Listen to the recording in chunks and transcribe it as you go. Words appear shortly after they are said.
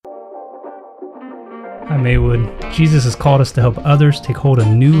I'm Maywood. Jesus has called us to help others take hold of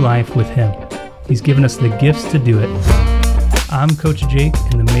new life with Him. He's given us the gifts to do it. I'm Coach Jake,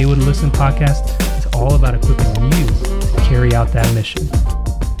 and the Maywood Listen podcast is all about equipping you to carry out that mission.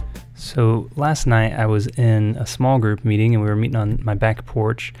 So last night I was in a small group meeting, and we were meeting on my back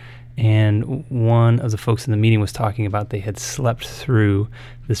porch, and one of the folks in the meeting was talking about they had slept through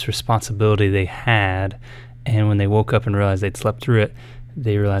this responsibility they had, and when they woke up and realized they'd slept through it,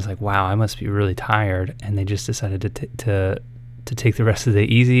 they realized, like, wow, I must be really tired, and they just decided to take the rest of the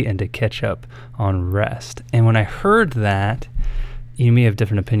day easy and to catch up on rest. And when I heard that, you may have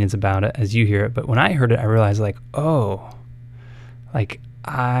different opinions about it as you hear it, but when I heard it, I realized, like, oh, like,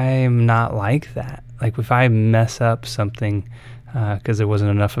 I'm not like that. Like, if I mess up something because there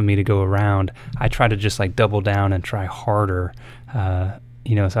wasn't enough of me to go around, I try to just, like, double down and try harder, so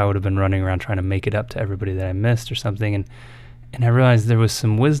I would have been running around trying to make it up to everybody that I missed or something. And I realized there was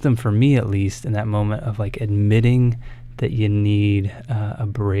some wisdom for me, at least, in that moment of, like, admitting that you need a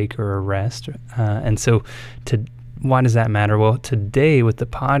break or a rest. And so why does that matter? Well, today with the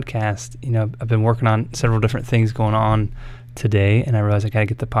podcast, I've been working on several different things going on today, and I realized I got to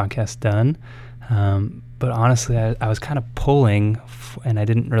get the podcast done. But honestly, I was kind of pulling, and I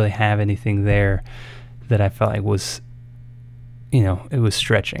didn't really have anything there that I felt like was, it was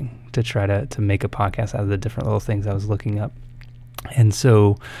stretching to try to make a podcast out of the different little things I was looking up. And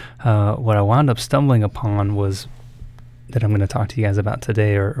so what I wound up stumbling upon was that I'm going to talk to you guys about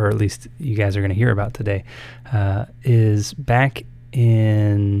today, or at least you guys are going to hear about today, is back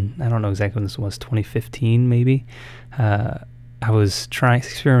in, I don't know exactly when this was, 2015 maybe. I was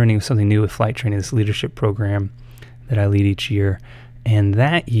experimenting with something new with flight training, this leadership program that I lead each year. And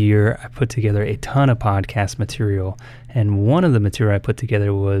that year, I put together a ton of podcast material. And one of the material I put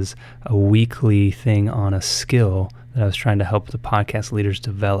together was a weekly thing on a skill that I was trying to help the podcast leaders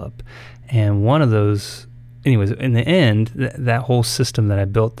develop. And one of those, anyways, in the end, that whole system that I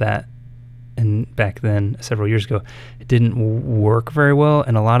built back then, several years ago, it didn't work very well.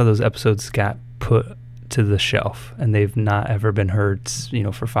 And a lot of those episodes got put to the shelf, and they've not ever been heard,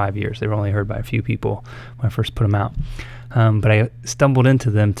 for 5 years. They were only heard by a few people when I first put them out. But I stumbled into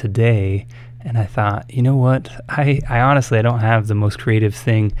them today, and I thought, you know what? I honestly, I don't have the most creative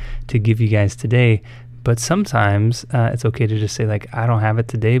thing to give you guys today, but sometimes it's okay to just say, like, I don't have it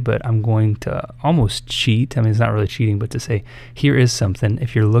today, but I'm going to almost cheat. I mean, it's not really cheating, but to say, here is something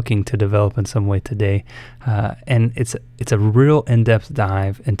if you're looking to develop in some way today. And it's a real in-depth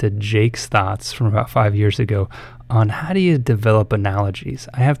dive into Jake's thoughts from about 5 years ago on how do you develop analogies.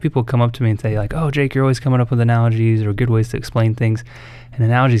 I have people come up to me and say, like, oh, Jake, you're always coming up with analogies or good ways to explain things. And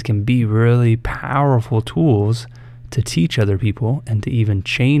analogies can be really powerful tools to teach other people and to even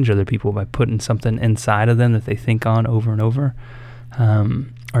change other people by putting something inside of them that they think on over and over,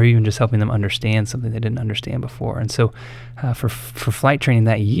 or even just helping them understand something they didn't understand before. And so for flight training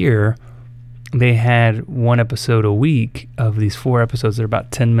that year, they had one episode a week of these 4 episodes that are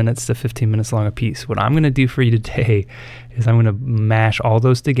about 10 minutes to 15 minutes long a piece. What I'm going to do for you today is I'm going to mash all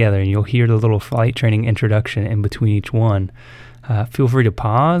those together, and you'll hear the little flight training introduction in between each one. Feel free to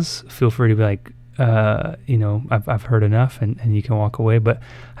pause. Feel free to be like, I've heard enough, and you can walk away. But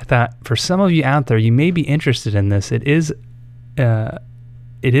I thought for some of you out there, you may be interested in this. It is a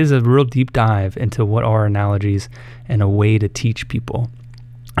real deep dive into what are analogies and a way to teach people.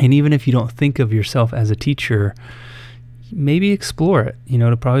 And even if you don't think of yourself as a teacher, maybe explore it.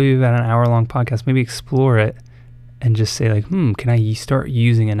 It'll probably be about an hour-long podcast. Maybe explore it and just say, like, can I start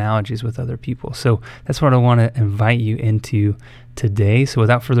using analogies with other people? So that's what I want to invite you into today. So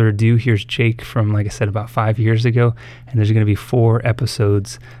without further ado, here's Jake from, like I said, about 5 years ago. And there's going to be 4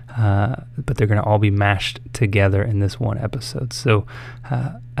 episodes, but they're going to all be mashed together in this one episode. So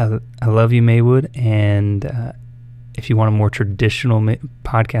I love you, Maywood. And if you want a more traditional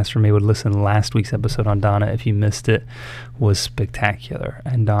podcast from Maywood, listen, last week's episode on Donna, if you missed it, was spectacular.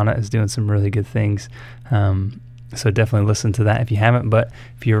 And Donna is doing some really good things. So definitely listen to that if you haven't. But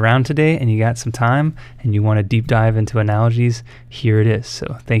if you're around today and you got some time and you want to deep dive into analogies, here it is.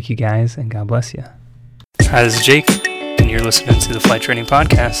 So thank you guys, and God bless you. Hi, this is Jake, and you're listening to the Flight Training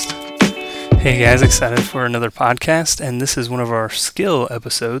Podcast. Hey guys, excited for another podcast, and this is one of our skill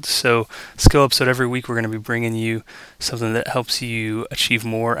episodes. So skill episode every week, we're going to be bringing you something that helps you achieve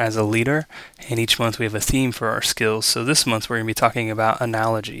more as a leader, and each month we have a theme for our skills. So this month we're going to be talking about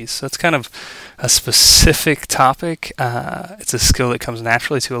analogies. So it's kind of a specific topic. It's a skill that comes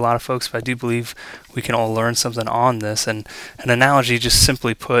naturally to a lot of folks, but I do believe we can all learn something on this. And an analogy, just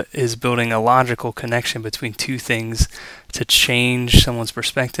simply put, is building a logical connection between two things to change someone's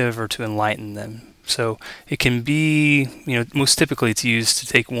perspective or to enlighten them. So it can be, most typically it's used to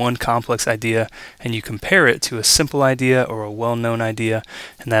take one complex idea and you compare it to a simple idea or a well-known idea,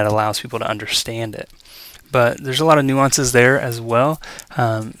 and that allows people to understand it. But there's a lot of nuances there as well.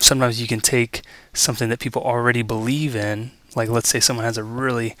 Sometimes you can take something that people already believe in, like let's say someone has a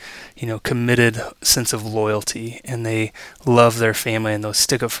really, committed sense of loyalty and they love their family and they'll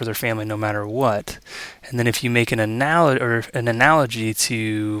stick up for their family no matter what. And then if you make an analogy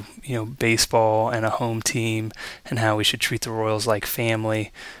to, baseball and a home team and how we should treat the Royals like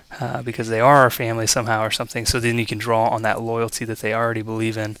family, because they are our family somehow or something. So then you can draw on that loyalty that they already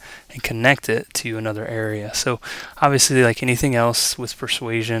believe in and connect it to another area. So obviously, like anything else with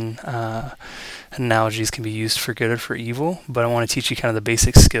persuasion, analogies can be used for good or for evil, but I want to teach you kind of the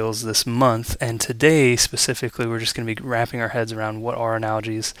basic skills this month. And today, specifically, we're just going to be wrapping our heads around what are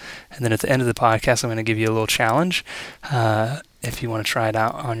analogies. And then at the end of the podcast, I'm going to give you a little challenge if you want to try it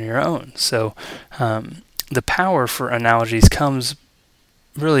out on your own. So the power for analogies comes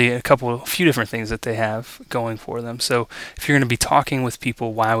really a few different things that they have going for them. So if you're going to be talking with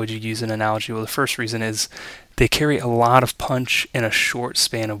people, why would you use an analogy? Well, the first reason is they carry a lot of punch in a short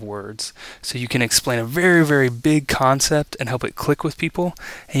span of words. So you can explain a very, very big concept and help it click with people,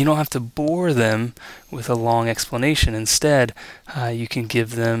 and you don't have to bore them with a long explanation. Instead, you can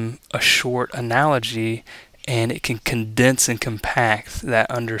give them a short analogy, and it can condense and compact that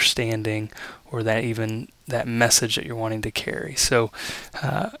understanding or that message that you're wanting to carry. So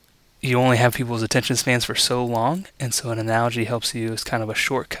you only have people's attention spans for so long, and so an analogy helps you as kind of a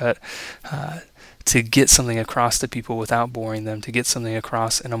shortcut to get something across to people without boring them, to get something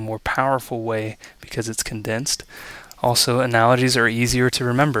across in a more powerful way because it's condensed. Also, analogies are easier to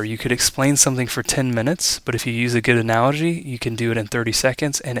remember. You could explain something for 10 minutes, but if you use a good analogy, you can do it in 30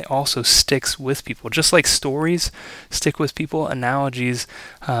 seconds, and it also sticks with people. Just like stories stick with people, analogies,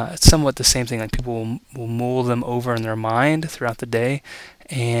 it's somewhat the same thing. Like people will mull them over in their mind throughout the day,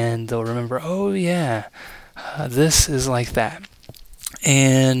 and they'll remember, oh yeah, this is like that.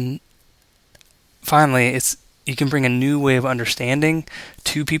 And finally, you can bring a new way of understanding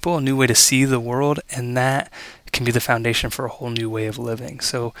to people, a new way to see the world, and that can be the foundation for a whole new way of living.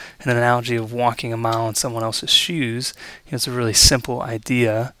 So an analogy of walking a mile in someone else's shoes, it's a really simple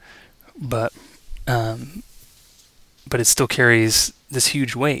idea, but it still carries this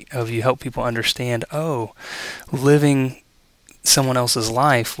huge weight of you help people understand, living someone else's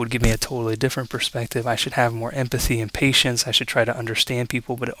life would give me a totally different perspective. I should have more empathy and patience. I should try to understand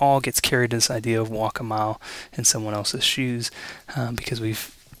people, but it all gets carried to this idea of walk a mile in someone else's shoes, because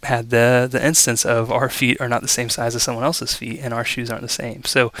we've had the instance of our feet are not the same size as someone else's feet and our shoes aren't the same.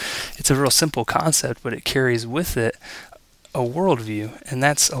 So it's a real simple concept, but it carries with it a worldview, and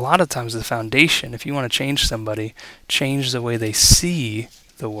that's a lot of times the foundation. If you want to change somebody, change the way they see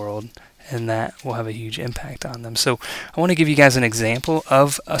the world, and that will have a huge impact on them. So I want to give you guys an example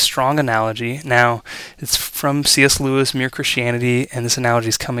of a strong analogy. Now, it's from C.S. Lewis, Mere Christianity, and this analogy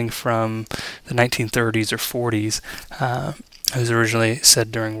is coming from the 1930s or 40s. It was originally said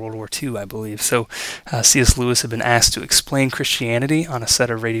during World War II, I believe. So C.S. Lewis had been asked to explain Christianity on a set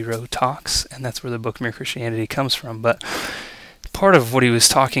of radio talks, and that's where the book Mere Christianity comes from. But part of what he was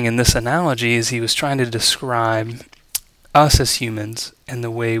talking in this analogy is he was trying to describe us as humans and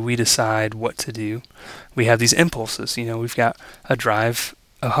the way we decide what to do. We have these impulses. We've got a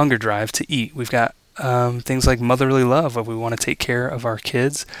hunger drive to eat. We've got things like motherly love, where we want to take care of our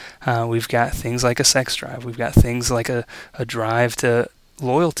kids. We've got things like a sex drive. We've got things like a drive to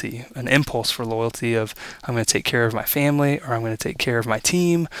loyalty, an impulse for loyalty of I'm going to take care of my family, or I'm going to take care of my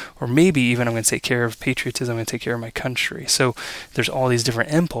team, or maybe even I'm going to take care of patriotism, I'm going to take care of my country. So there's all these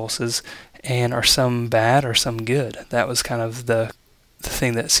different impulses, and are some bad or some good? That was kind of the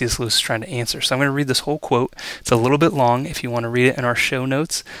thing that C.S. Lewis is trying to answer. So I'm going to read this whole quote. It's a little bit long. If you want to read it in our show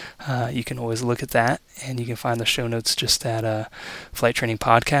notes, you can always look at that, and you can find the show notes just at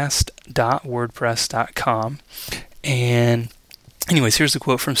flighttrainingpodcast.wordpress.com. And anyways, here's the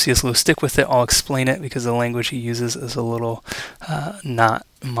quote from C.S. Lewis. Stick with it. I'll explain it because the language he uses is a little not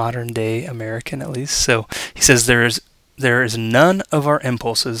modern day American, at least. So he says, there is none of our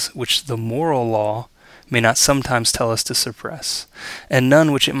impulses which the moral law may not sometimes tell us to suppress, and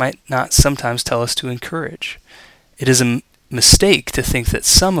none which it might not sometimes tell us to encourage. It is a mistake to think that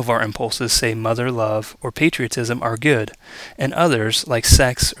some of our impulses, say mother love or patriotism, are good, and others, like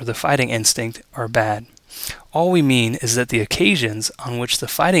sex or the fighting instinct, are bad. All we mean is that the occasions on which the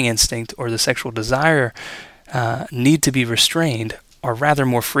fighting instinct or the sexual desire need to be restrained are rather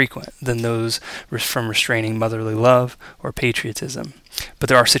more frequent than those from restraining motherly love or patriotism. But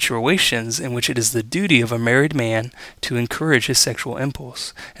there are situations in which it is the duty of a married man to encourage his sexual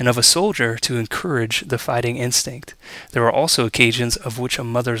impulse, and of a soldier to encourage the fighting instinct. There are also occasions of which a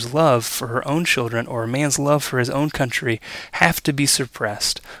mother's love for her own children or a man's love for his own country have to be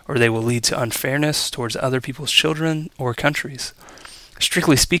suppressed, or they will lead to unfairness towards other people's children or countries.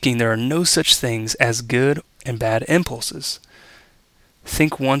 Strictly speaking, there are no such things as good and bad impulses.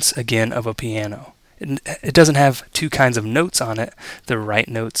 Think once again of a piano. It doesn't have two kinds of notes on it, the right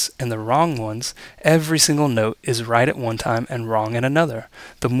notes and the wrong ones. Every single note is right at one time and wrong at another.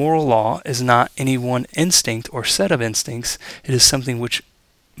 The moral law is not any one instinct or set of instincts. It is something which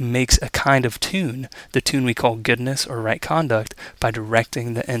makes a kind of tune, the tune we call goodness or right conduct, by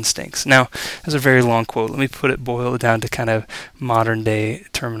directing the instincts. Now, that's a very long quote. Let me boil it down to kind of modern day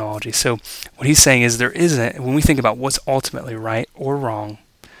terminology. So what he's saying is when we think about what's ultimately right or wrong,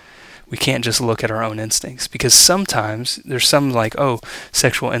 we can't just look at our own instincts, because sometimes there's some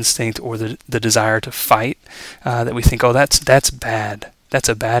sexual instinct or the desire to fight that we think, that's bad. That's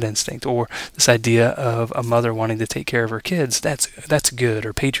a bad instinct. Or this idea of a mother wanting to take care of her kids, that's good.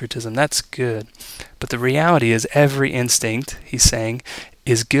 Or patriotism, that's good. But the reality is every instinct, he's saying,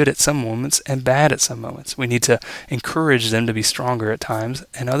 is good at some moments and bad at some moments. We need to encourage them to be stronger at times,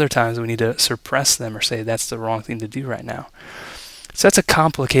 and other times we need to suppress them or say that's the wrong thing to do right now. So that's a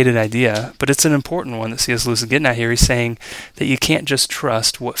complicated idea, but it's an important one that C.S. Lewis is getting at here. He's saying that you can't just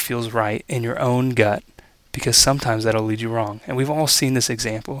trust what feels right in your own gut, because sometimes that'll lead you wrong. And we've all seen this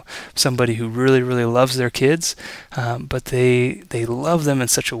example. Somebody who really, really loves their kids, but they love them in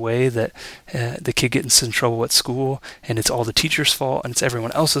such a way that the kid gets in trouble at school, and it's all the teacher's fault, and it's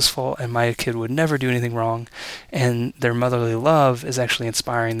everyone else's fault, and my kid would never do anything wrong. And their motherly love is actually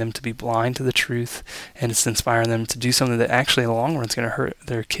inspiring them to be blind to the truth, and it's inspiring them to do something that actually in the long run is going to hurt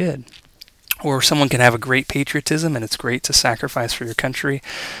their kid. Or someone can have a great patriotism, and it's great to sacrifice for your country,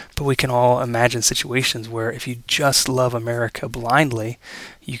 but we can all imagine situations where if you just love America blindly,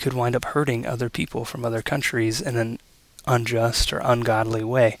 you could wind up hurting other people from other countries in an unjust or ungodly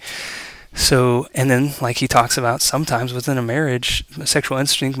way. So, and then like he talks about, sometimes within a marriage, sexual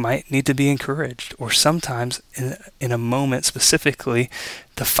instinct might need to be encouraged, or sometimes in a moment specifically,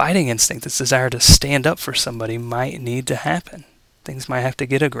 the fighting instinct, this desire to stand up for somebody, might need to happen. Things might have to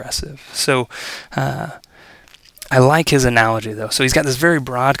get aggressive. So I like his analogy, though. So he's got this very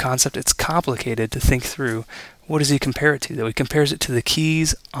broad concept. It's complicated to think through. What does he compare it to, though? He compares it to the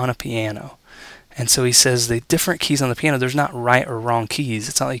keys on a piano. And so he says the different keys on the piano, there's not right or wrong keys.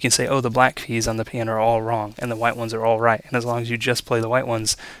 It's not like you can say, the black keys on the piano are all wrong and the white ones are all right. And as long as you just play the white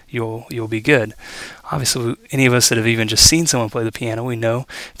ones, you'll be good. Obviously, any of us that have even just seen someone play the piano, we know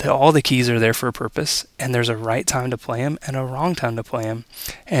that all the keys are there for a purpose, and there's a right time to play them and a wrong time to play them.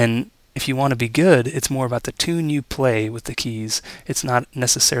 And if you want to be good, it's more about the tune you play with the keys. It's not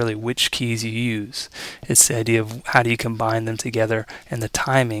necessarily which keys you use. It's the idea of how do you combine them together and the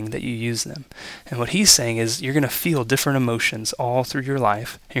timing that you use them. And what he's saying is you're going to feel different emotions all through your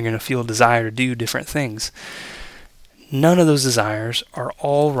life. You're going to feel a desire to do different things. None of those desires are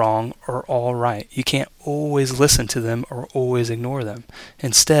all wrong or all right. You can't always listen to them or always ignore them.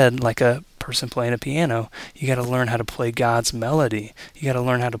 Instead, like a person playing a piano, you got to learn how to play God's melody. You got to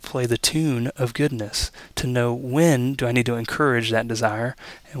learn how to play the tune of goodness to know when do I need to encourage that desire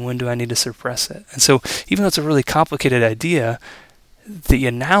and when do I need to suppress it. And so even though it's a really complicated idea, the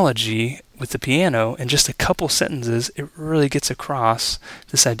analogy with the piano, in just a couple sentences, it really gets across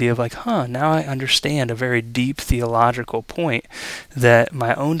this idea of now I understand a very deep theological point, that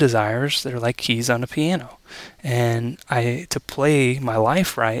my own desires, they're like keys on a piano. And to play my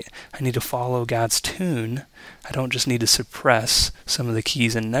life right, I need to follow God's tune. I don't just need to suppress some of the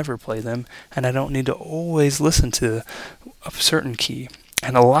keys and never play them. And I don't need to always listen to a certain key.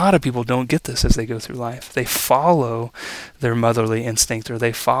 And a lot of people don't get this as they go through life. They follow their motherly instinct or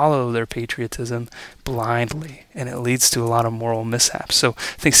they follow their patriotism blindly, and it leads to a lot of moral mishaps. So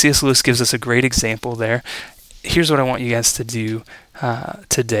I think C.S. Lewis gives us a great example there. Here's what I want you guys to do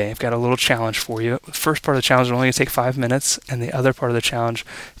today. I've got a little challenge for you. The first part of the challenge is only going to take 5 minutes, and the other part of the challenge,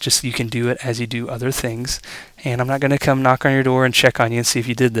 just you can do it as you do other things. And I'm not going to come knock on your door and check on you and see if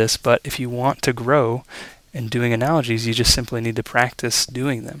you did this, but if you want to grow in doing analogies, you just simply need to practice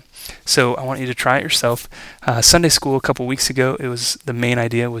doing them. So I want you to try it yourself. Sunday school a couple weeks ago, the main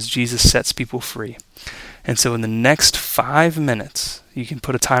idea was Jesus sets people free. And so in the next 5 minutes, you can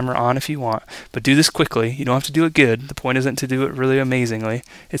put a timer on if you want, but do this quickly. You don't have to do it good. The point isn't to do it really amazingly.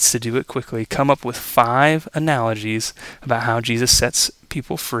 It's to do it quickly. Come up with 5 analogies about how Jesus sets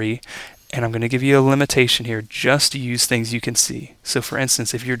people free, And I'm going to give you a limitation here. Just use things you can see. So for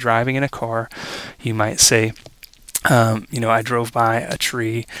instance, if you're driving in a car, you might say, I drove by a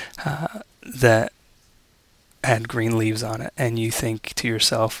tree that had green leaves on it, and you think to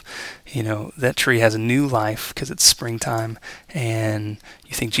yourself, that tree has a new life because it's springtime, and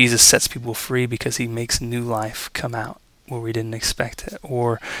you think Jesus sets people free because he makes new life come out where we didn't expect it.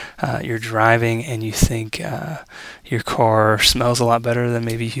 Or you're driving and you think your car smells a lot better than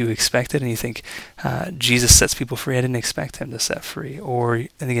maybe you expected, and you think Jesus sets people free. I didn't expect him to set free.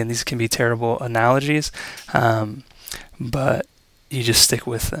 And again, these can be terrible analogies, but you just stick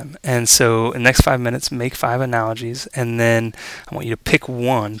with them. And so in the next 5 minutes, make 5 analogies, and then I want you to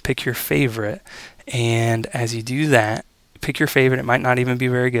pick your favorite. And as you do that, pick your favorite. It might not even be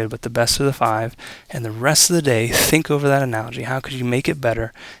very good, but the best of the 5. And the rest of the day, think over that analogy. How could you make it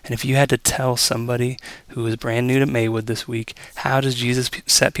better? And if you had to tell somebody who was brand new to Maywood this week, how does Jesus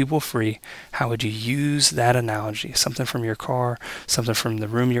set people free? How would you use that analogy? Something from your car, something from the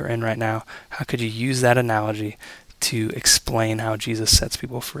room you're in right now. How could you use that analogy to explain how Jesus sets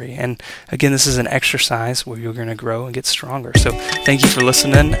people free? And again, this is an exercise where you're going to grow and get stronger. So thank you for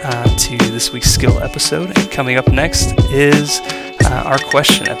listening to this week's skill episode. And coming up next is our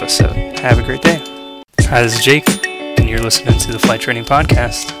question episode. Have a great day. Hi, this is Jake, and you're listening to the Flight Training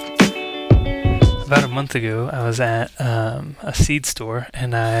Podcast. About a month ago, I was at a seed store,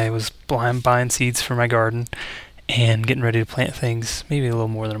 and I was buying seeds for my garden and getting ready to plant things maybe a little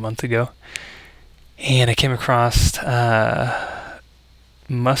more than a month ago. And I came across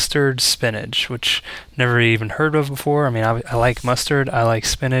mustard spinach, which never even heard of before. I mean, I like mustard, I like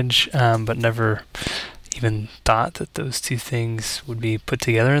spinach, but never even thought that those two things would be put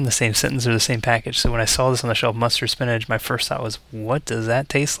together in the same sentence or the same package. So when I saw this on the shelf, mustard spinach, my first thought was, what does that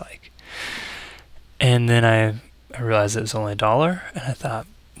taste like? And then I realized it was only $1, and I thought,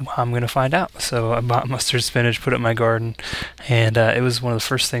 I'm going to find out. So I bought mustard spinach, put it in my garden, and it was one of the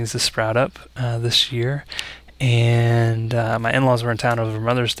first things to sprout up this year. And my in-laws were in town over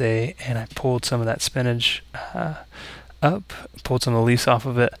Mother's Day, and I pulled some of that spinach up, pulled some of the leaves off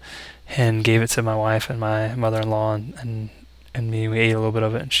of it, and gave it to my wife and my mother-in-law and me. We ate a little bit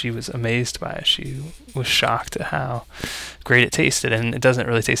of it, and she was amazed by it. She was shocked at how great it tasted, and it doesn't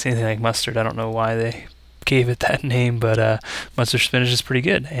really taste anything like mustard. I don't know why they gave it that name, but mustard spinach is pretty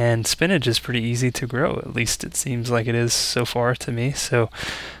good, and spinach is pretty easy to grow. At least it seems like it is so far to me. So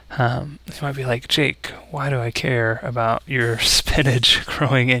you might be like, Jake, why do I care about your spinach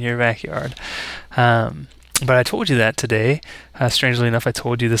growing in your backyard? But I told you that today. Strangely enough, I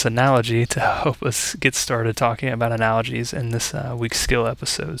told you this analogy to help us get started talking about analogies in this week's skill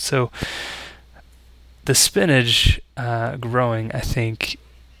episode. So the spinach growing, I think,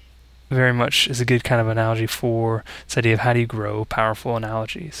 very much is a good kind of analogy for this idea of how do you grow powerful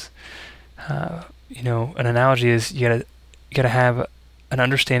analogies. An analogy is you gotta have an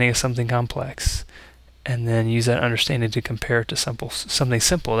understanding of something complex, and then use that understanding to compare it to something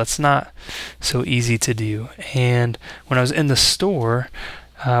simple. That's not so easy to do. And when I was in the store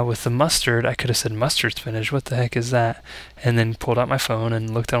with the mustard, I could have said mustard spinach. What the heck is that? And then pulled out my phone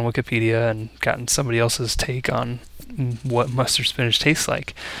and looked on Wikipedia and gotten somebody else's take on what mustard spinach tastes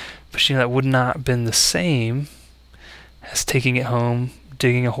like. But that would not have been the same as taking it home,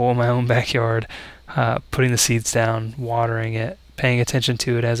 digging a hole in my own backyard, putting the seeds down, watering it, paying attention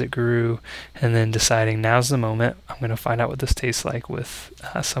to it as it grew, and then deciding now's the moment. I'm going to find out what this tastes like with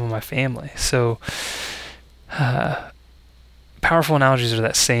some of my family. So powerful analogies are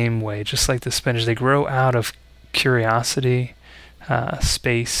that same way. Just like the spinach, they grow out of curiosity,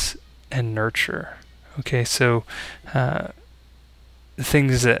 space, and nurture. Okay, so the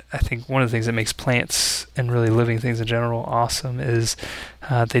things that I think one of the things that makes plants and really living things in general awesome is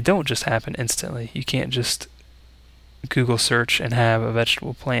they don't just happen instantly. You can't just Google search and have a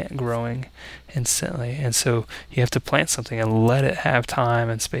vegetable plant growing instantly. And so you have to plant something and let it have time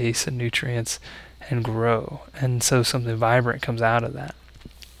and space and nutrients and grow. And so something vibrant comes out of that.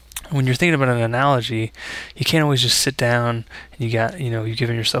 When you're thinking about an analogy, you can't always just sit down and you've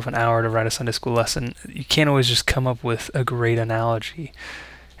given yourself an hour to write a Sunday school lesson. You can't always just come up with a great analogy.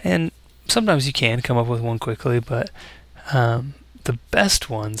 And sometimes you can come up with one quickly, but the best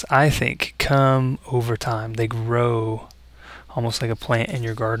ones, I think, come over time. They grow almost like a plant in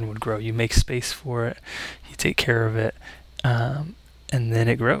your garden would grow. You make space for it, you take care of it, and then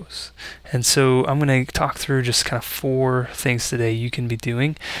it grows. And so I'm going to talk through just kind of 4 things today you can be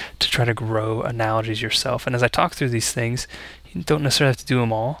doing to try to grow analogies yourself. And as I talk through these things, you don't necessarily have to do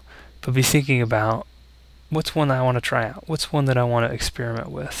them all, but be thinking about what's one that I want to try out? What's one that I want to experiment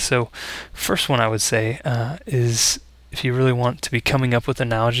with? So first one I would say is if you really want to be coming up with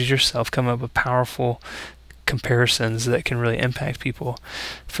analogies yourself, coming up with powerful comparisons that can really impact people,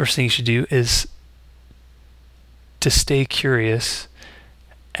 first thing you should do is to stay curious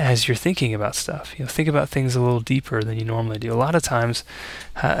as you're thinking about stuff. Think about things a little deeper than you normally do. A lot of times,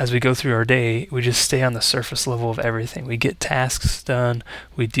 as we go through our day, we just stay on the surface level of everything. We get tasks done,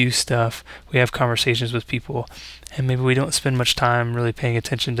 we do stuff, we have conversations with people, and maybe we don't spend much time really paying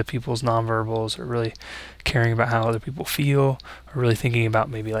attention to people's nonverbals, or really caring about how other people feel, or really thinking about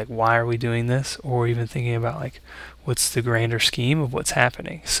maybe like, why are we doing this, or even thinking about like, what's the grander scheme of what's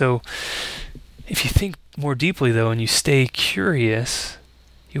happening. So if you think more deeply though, and you stay curious,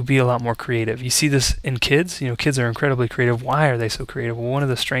 you'll be a lot more creative. You see this in kids. Kids are incredibly creative. Why are they so creative? Well, one of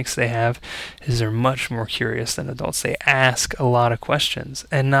the strengths they have is they're much more curious than adults. They ask a lot of questions,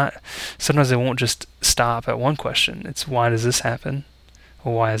 and sometimes they won't just stop at one question. It's, why does this happen?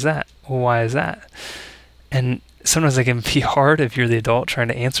 Well, why is that? Well, why is that? And sometimes it can be hard if you're the adult trying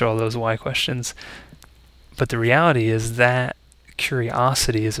to answer all those why questions. But the reality is that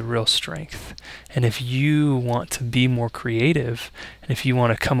curiosity is a real strength. And if you want to be more creative, and if you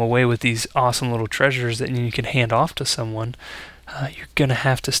want to come away with these awesome little treasures that you can hand off to someone, you're going to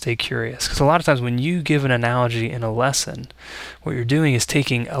have to stay curious. Because a lot of times when you give an analogy in a lesson, what you're doing is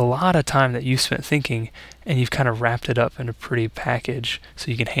taking a lot of time that you spent thinking, and you've kind of wrapped it up in a pretty package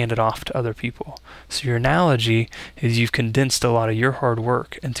so you can hand it off to other people. So your analogy is you've condensed a lot of your hard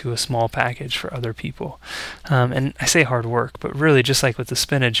work into a small package for other people. And I say hard work, but really just like with the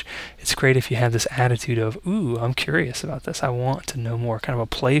spinach, it's great if you have this attitude of, ooh, I'm curious about this. I want to know more. Kind of a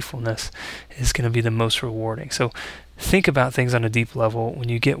playfulness is going to be the most rewarding. So think about things on a deep level. When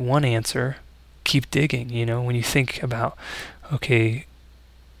you get one answer, keep digging. When you think about, okay,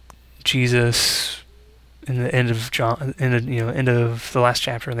 Jesus, in the end of John, end of the last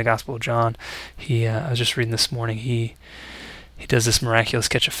chapter in the Gospel of John, I was just reading this morning. He does this miraculous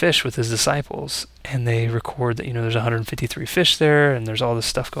catch of fish with his disciples, and they record that there's 153 fish there, and there's all this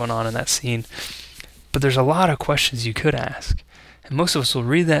stuff going on in that scene. But there's a lot of questions you could ask. And most of us will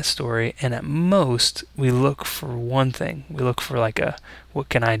read that story, and at most, we look for one thing. We look for what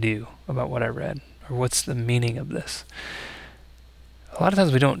can I do about what I read? Or what's the meaning of this? A lot of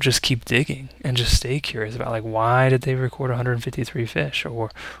times we don't just keep digging and just stay curious about why did they record 153 fish? Or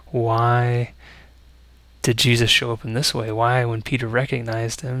why did Jesus show up in this way? Why, when Peter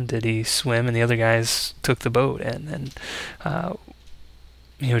recognized him, did he swim and the other guys took the boat in? And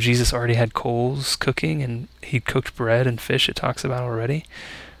Jesus already had coals cooking, and he cooked bread and fish, it talks about already.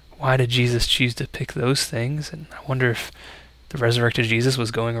 Why did Jesus choose to pick those things? And I wonder if the resurrected Jesus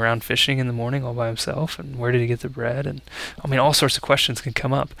was going around fishing in the morning all by himself, and where did he get the bread? And all sorts of questions can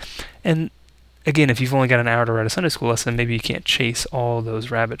come up. And again, if you've only got an hour to write a Sunday school lesson, maybe you can't chase all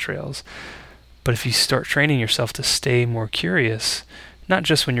those rabbit trails. But if you start training yourself to stay more curious, not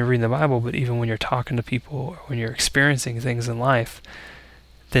just when you're reading the Bible, but even when you're talking to people or when you're experiencing things in life,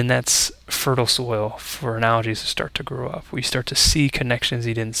 then that's fertile soil for analogies to start to grow up. We start to see connections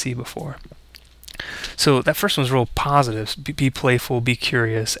you didn't see before. So that first one's real positive. Be playful, be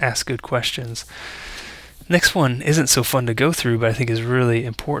curious, ask good questions. Next one isn't so fun to go through, but I think is really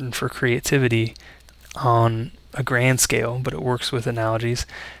important for creativity on a grand scale, but it works with analogies.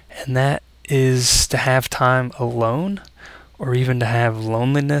 And that is to have time alone, or even to have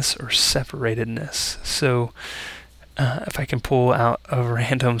loneliness or separatedness. So if I can pull out a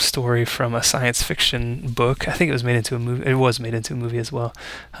random story from a science fiction book, I think it was made into a movie. It was made into a movie as well.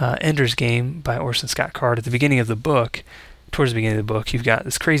 Ender's Game by Orson Scott Card. At the beginning of the book, towards the beginning of the book, you've got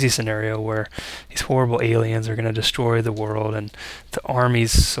this crazy scenario where these horrible aliens are going to destroy the world, and the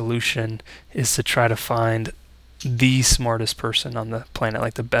army's solution is to try to find the smartest person on the planet,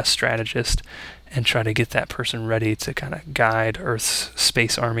 like the best strategist, and try to get that person ready to kind of guide Earth's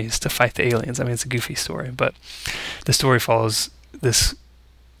space armies to fight the aliens. It's a goofy story, but the story follows this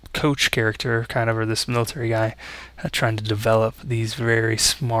coach character, or this military guy, trying to develop these very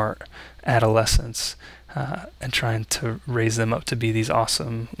smart adolescents and trying to raise them up to be these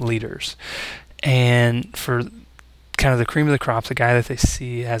awesome leaders. And for kind of the cream of the crop, the guy that they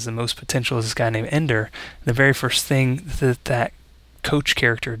see has the most potential is this guy named Ender. The very first thing that coach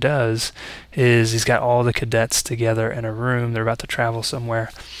character does is he's got all the cadets together in a room. They're about to travel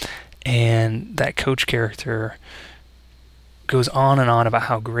somewhere, and that coach character goes on and on about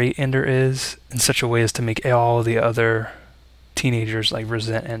how great Ender is in such a way as to make all the other teenagers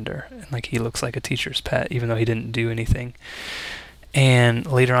resent Ender, and he looks like a teacher's pet even though he didn't do anything. And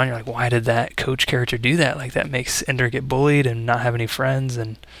later on, you're like, why did that coach character do that? That makes Ender get bullied and not have any friends,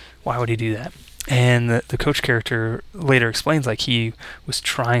 and why would he do that? And the coach character later explains like he was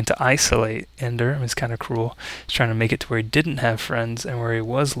trying to isolate Ender. It was kind of cruel. He's trying to make it to where he didn't have friends and where he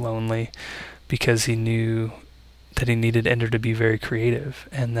was lonely because he knew that he needed Ender to be very creative,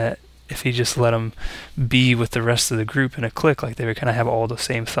 and that if he just let him be with the rest of the group in a clique, like they would kind of have all the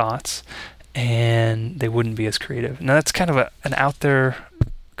same thoughts and they wouldn't be as creative. Now that's kind of an out there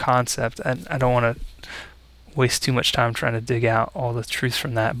concept, and I don't want to waste too much time trying to dig out all the truth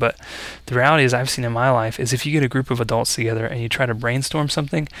from that, but the reality is I've seen in my life is if you get a group of adults together and you try to brainstorm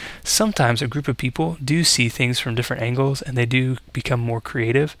something, sometimes a group of people do see things from different angles and they do become more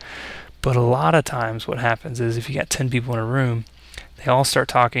creative. But a lot of times what happens is if you got 10 people in a room, they all start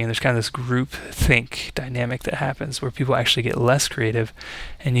talking and there's kind of this group think dynamic that happens where people actually get less creative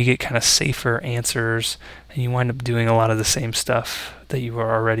and you get kind of safer answers and you wind up doing a lot of the same stuff that you were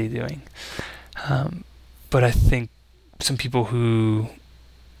already doing. But I think some people who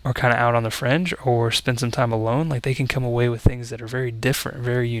are kind of out on the fringe or spend some time alone, like they can come away with things that are very different,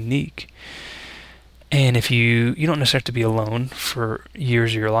 very unique. And if you don't necessarily have to be alone for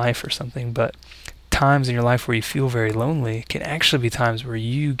years of your life or something, but times in your life where you feel very lonely can actually be times where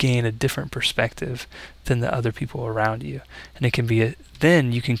you gain a different perspective than the other people around you. And it can be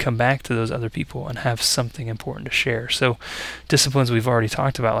then you can come back to those other people and have something important to share. So disciplines we've already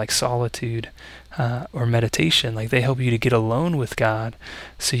talked about, like solitude or meditation, like they help you to get alone with God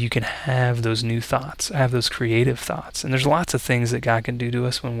so you can have those new thoughts, have those creative thoughts. And there's lots of things that God can do to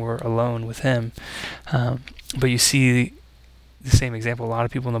us when we're alone with Him. But you see the same example, a lot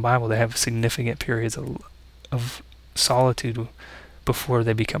of people in the Bible, they have significant periods of solitude before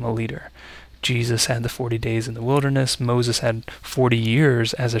they become a leader. Jesus had the 40 days in the wilderness. Moses had 40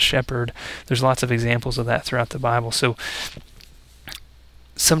 years as a shepherd. There's lots of examples of that throughout the Bible. So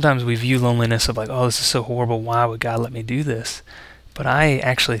sometimes we view loneliness of like, oh, this is so horrible. Why would God let me do this? But I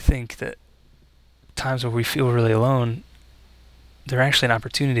actually think that times where we feel really alone, there's actually an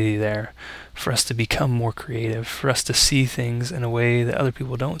opportunity there for us to become more creative, for us to see things in a way that other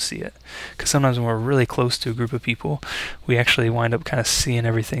people don't see it. Because sometimes when we're really close to a group of people, we actually wind up kind of seeing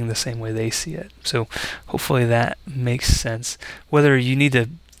everything the same way they see it. So hopefully that makes sense. Whether you need to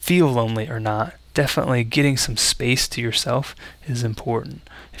feel lonely or not, definitely getting some space to yourself is important.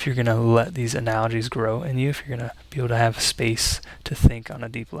 If you're going to let these analogies grow in you, if you're going to be able to have space to think on a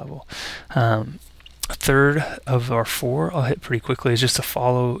deep level. A third of our 4 I'll hit pretty quickly is just to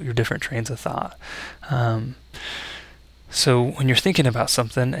follow your different trains of thought. So when you're thinking about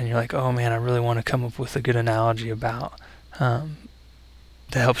something and you're like, oh man, I really want to come up with a good analogy about to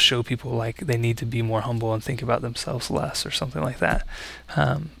help show people like they need to be more humble and think about themselves less or something like that.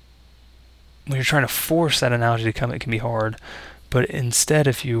 When you're trying to force that analogy to come, it can be hard. But instead,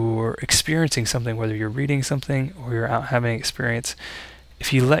 if you're experiencing something, whether you're reading something or you're out having an experience,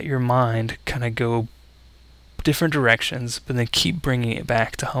 if you let your mind kind of go different directions, but then keep bringing it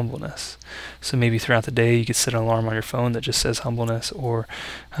back to humbleness. So maybe throughout the day you could set an alarm on your phone that just says humbleness, or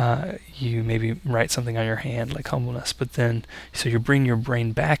you maybe write something on your hand like humbleness, but then so you bring your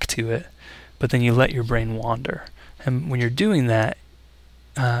brain back to it, but then you let your brain wander. And when you're doing that,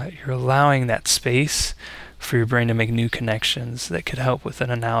 you're allowing that space for your brain to make new connections that could help with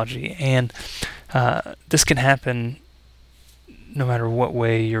an analogy. And this can happen no matter what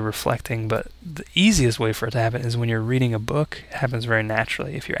way you're reflecting, but the easiest way for it to happen is when you're reading a book. It happens very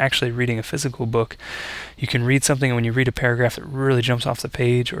naturally. If you're actually reading a physical book, you can read something, and when you read a paragraph that really jumps off the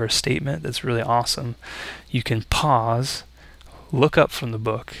page or a statement that's really awesome, you can pause, look up from the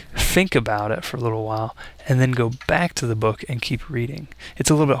book, think about it for a little while, and then go back to the book and keep reading. It's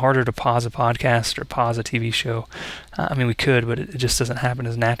a little bit harder to pause a podcast or pause a TV show. I mean, we could, but it just doesn't happen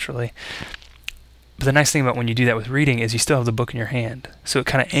as naturally. But the nice thing about when you do that with reading is you still have the book in your hand. So it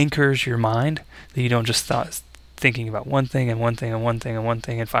kind of anchors your mind that you don't just thinking about one thing and one thing and one thing and one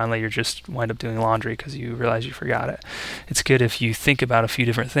thing, and finally you're just wind up doing laundry because you realize you forgot it. It's good if you think about a few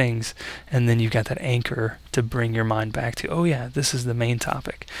different things and then you've got that anchor to bring your mind back to, oh yeah, this is the main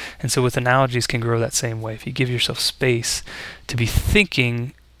topic. And so with analogies can grow that same way. If you give yourself space to be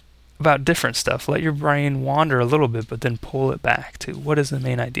thinking about different stuff, let your brain wander a little bit, but then pull it back to what is the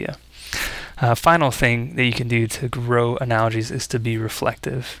main idea. Final thing that you can do to grow analogies is to be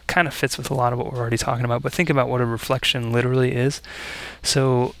reflective. Kind of fits with a lot of what we're already talking about, but think about what a reflection literally is.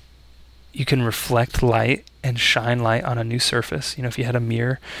 So you can reflect light and shine light on a new surface. You know, if you had a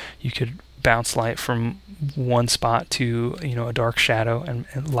mirror, you could bounce light from one spot to, a dark shadow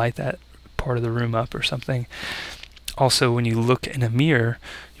and light that part of the room up or something. Also, when you look in a mirror,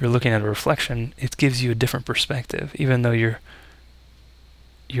 you're looking at a reflection. It gives you a different perspective, even though your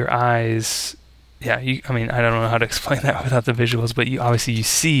eyes yeah, I mean, I don't know how to explain that without the visuals, but you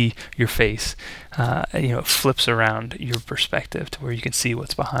see your face. It flips around your perspective to where you can see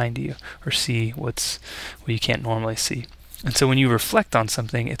what's behind you, or see what you can't normally see. And so when you reflect on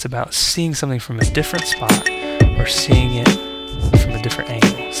something, it's about seeing something from a different spot, or seeing it from a different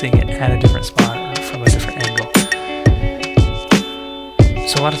angle, seeing it at a different spot or from a different angle.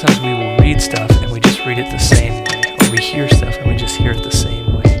 So a lot of times we will read stuff and we just read it the same way, or we hear stuff and we just hear it the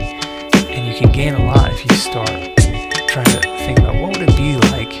same way. And you can gain a lot if you start trying to think about what would it be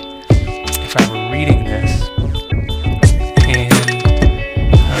like if I were reading this and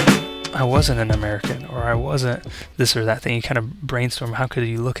I wasn't an American, or I wasn't this or that thing. You kind of brainstorm, how could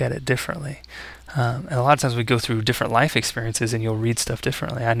you look at it differently? And a lot of times we go through different life experiences and you'll read stuff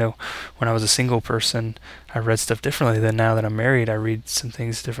differently. I know when I was a single person, I read stuff differently than now that I'm married. I read some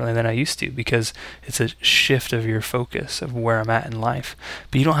things differently than I used to, because it's a shift of your focus of where I'm at in life.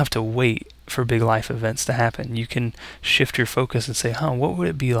 But you don't have to wait for big life events to happen. You can shift your focus and say, what would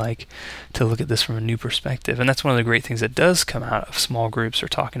it be like to look at this from a new perspective? And that's one of the great things that does come out of small groups or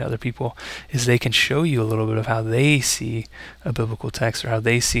talking to other people, is they can show you a little bit of how they see a biblical text, or how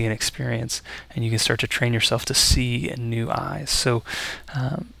they see an experience, and you can start to train yourself to see in new eyes. So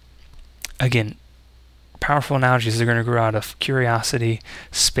again, powerful analogies are going to grow out of curiosity,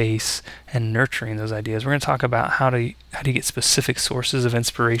 space, and nurturing those ideas. We're going to talk about how do you get specific sources of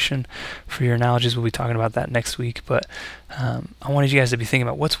inspiration for your analogies. We'll be talking about that next week. But I wanted you guys to be thinking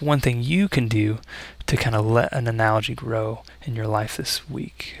about what's one thing you can do to kind of let an analogy grow in your life this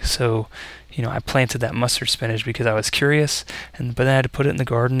week. So, I planted that mustard spinach because I was curious, but then I had to put it in the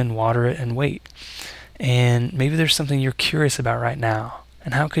garden and water it and wait. And maybe there's something you're curious about right now.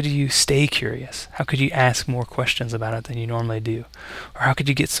 And how could you stay curious? How could you ask more questions about it than you normally do? Or how could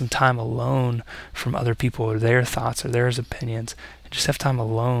you get some time alone from other people, or their thoughts, or their opinions, and just have time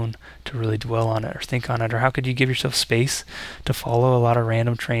alone to really dwell on it or think on it? Or how could you give yourself space to follow a lot of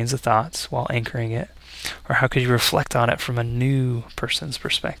random trains of thoughts while anchoring it? Or how could you reflect on it from a new person's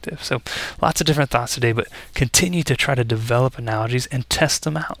perspective? So lots of different thoughts today, but continue to try to develop analogies and test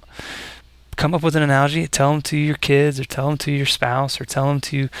them out. Come up with an analogy, tell them to your kids, or tell them to your spouse, or tell them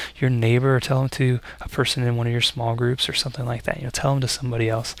to your neighbor, or tell them to a person in one of your small groups or something like that. Tell them to somebody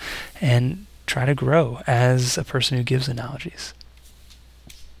else, and try to grow as a person who gives analogies.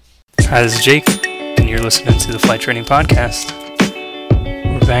 Hi, this is Jake, and you're listening to the Flight Training Podcast.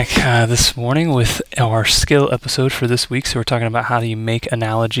 We're back this morning with our skill episode for this week. So we're talking about how do you make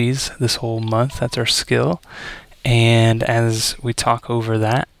analogies this whole month. That's our skill. And as we talk over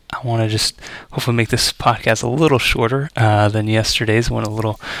that, I want to just hopefully make this podcast a little shorter than yesterday's. I went a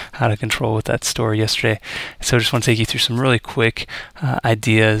little out of control with that story yesterday. So I just want to take you through some really quick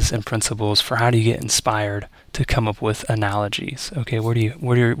ideas and principles for how do you get inspired to come up with analogies. Okay, what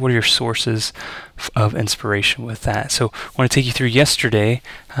are your sources of inspiration with that? So I want to take you through yesterday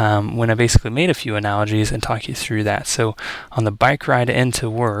when I basically made a few analogies and talk you through that. So on the bike ride into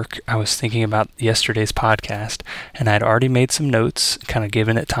work, I was thinking about yesterday's podcast, and I'd already made some notes, kind of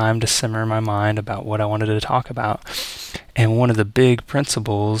given it time to simmer in my mind about what I wanted to talk about. And one of the big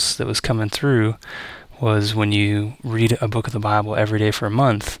principles that was coming through was when you read a book of the Bible every day for a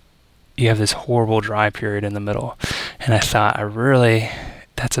month, you have this horrible dry period in the middle. And I thought,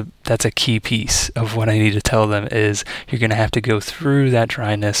 that's a key piece of what I need to tell them, is you're going to have to go through that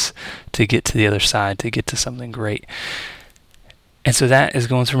dryness to get to the other side, to get to something great. And so that is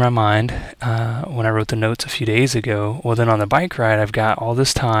going through my mind when I wrote the notes a few days ago. Well, then on the bike ride, I've got all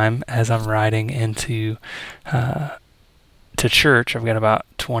this time as I'm riding into to church. I've got about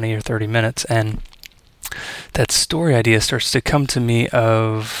 20 or 30 minutes, and that story idea starts to come to me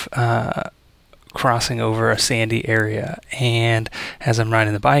of crossing over a sandy area. And as I'm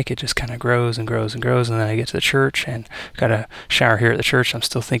riding the bike, it just kind of grows and grows and grows. And then I get to the church and got a shower here at the church. I'm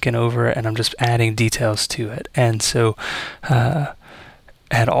still thinking over it, and I'm just adding details to it. And so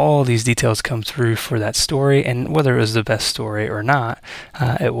had all these details come through for that story, and whether it was the best story or not,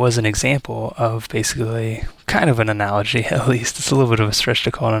 it was an example of basically kind of an analogy. At least it's a little bit of a stretch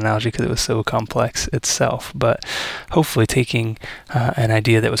to call it an analogy because it was so complex itself, but hopefully taking an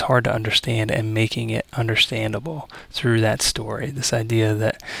idea that was hard to understand and making it understandable through that story. This idea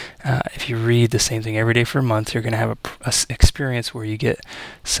that if you read the same thing every day for a month, you're going to have a experience where you get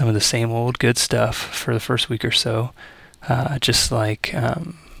some of the same old good stuff for the first week or so. Just like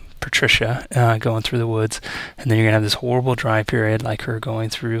Patricia going through the woods, and then you're going to have this horrible dry period like her going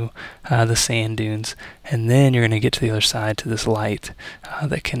through the sand dunes, and then you're going to get to the other side to this light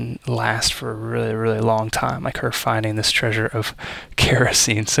that can last for a really, really long time, like her finding this treasure of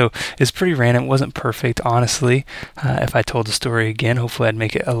kerosene. So it's pretty random. It wasn't perfect, honestly. If I told the story again, hopefully I'd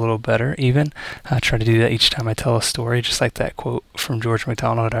make it a little better even. I try to do that each time I tell a story, just like that quote from George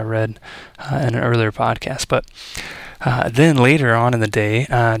MacDonald I read in an earlier podcast. But then later on in the day,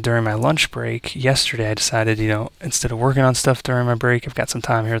 during my lunch break yesterday, I decided, instead of working on stuff during my break, I've got some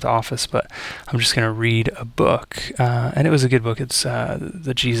time here at the office, but I'm just going to read a book. And it was a good book. It's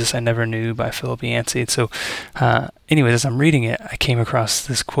The Jesus I Never Knew by Philip Yancey. So anyways, as I'm reading it, I came across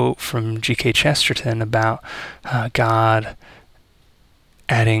this quote from G.K. Chesterton about God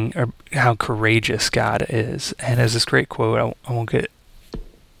adding, or how courageous God is. And there's this great quote. I won't get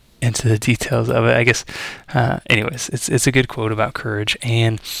into the details of it, I guess. Anyways, it's a good quote about courage,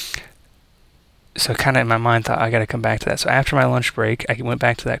 and so kind of in my mind thought I got to come back to that. So after my lunch break, I went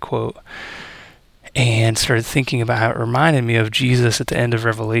back to that quote and started thinking about how it reminded me of Jesus at the end of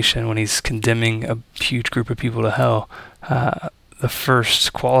Revelation when he's condemning a huge group of people to hell. The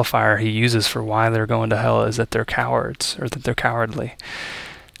first qualifier he uses for why they're going to hell is that they're cowards, or that they're cowardly.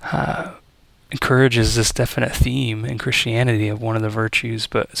 Courage is this definite theme in Christianity of one of the virtues,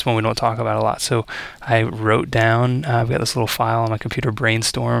 but it's one we don't talk about a lot. So I wrote down, I've got this little file on my computer,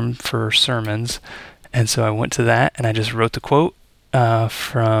 Brainstorm for sermons, and so I went to that and I just wrote the quote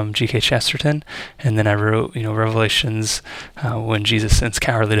from G.K. Chesterton, and then I wrote, Revelations, when Jesus sends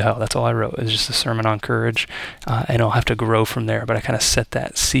cowardly to hell. That's all I wrote. It was just a sermon on courage, and I'll have to grow from there, but I kind of set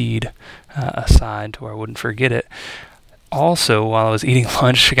that seed aside to where I wouldn't forget it. Also, while I was eating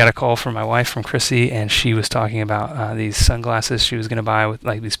lunch, I got a call from my wife, from Chrissy, and she was talking about these sunglasses she was going to buy, with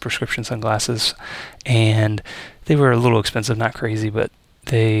like these prescription sunglasses, and they were a little expensive, not crazy, but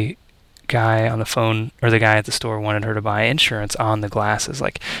the guy on the phone, or the guy at the store, wanted her to buy insurance on the glasses.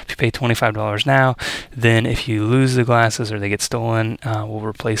 Like, if you pay $25 now, then if you lose the glasses or they get stolen, we'll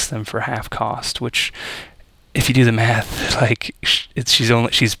replace them for half cost, which, if you do the math, like,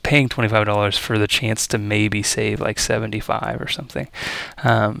 she's paying $25 for the chance to maybe save like $75 or something.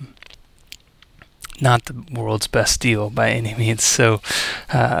 Not the world's best deal by any means. So,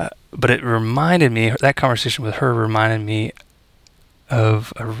 but it reminded me, that conversation with her reminded me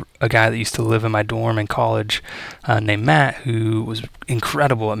of a guy that used to live in my dorm in college, named Matt, who was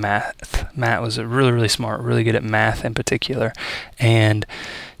incredible at math. Matt was really, really smart, really good at math in particular, and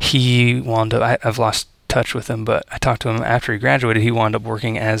he wound up, I've lost touch with him, but I talked to him after he graduated. He wound up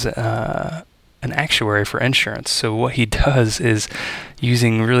working as an actuary for insurance. So what he does is,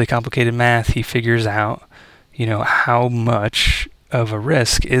 using really complicated math, he figures out, how much of a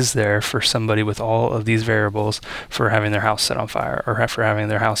risk is there for somebody with all of these variables for having their house set on fire, or for having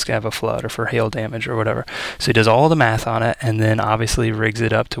their house have a flood, or for hail damage, or whatever. So he does all the math on it, and then obviously rigs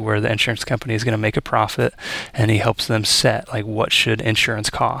it up to where the insurance company is going to make a profit, and he helps them set, like, what should insurance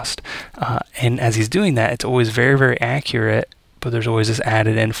cost. And as he's doing that, it's always very, very accurate, but there's always this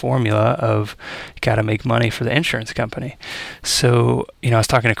added in formula of, you got to make money for the insurance company. So, I was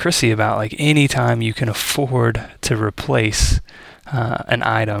talking to Chrissy about, like, anytime you can afford to replace an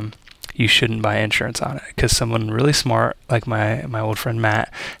item, you shouldn't buy insurance on it, because someone really smart, like my old friend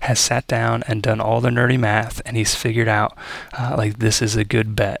Matt, has sat down and done all the nerdy math, and he's figured out, like, this is a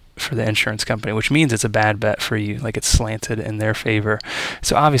good bet for the insurance company, which means it's a bad bet for you, like, it's slanted in their favor.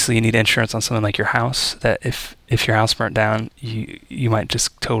 So obviously you need insurance on something like your house, that if your house burnt down, you might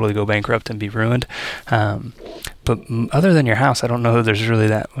just totally go bankrupt and be ruined. But other than your house, I don't know that there's really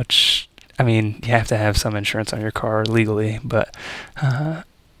that much. I mean, you have to have some insurance on your car legally, but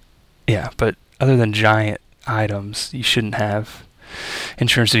but other than giant items, you shouldn't have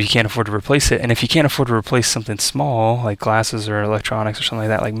insurance if you can't afford to replace it. And if you can't afford to replace something small, like glasses or electronics or something like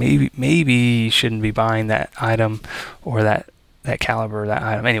that, like maybe you shouldn't be buying that item, or that caliber, that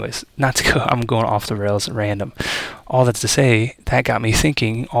item. Anyways, I'm going off the rails at random. All that's to say, that got me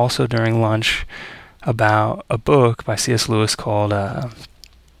thinking also during lunch about a book by C.S. Lewis called The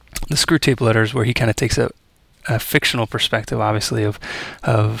Screwtape Letters, where he kind of takes a fictional perspective, obviously,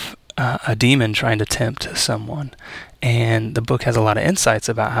 of a demon trying to tempt someone. And the book has a lot of insights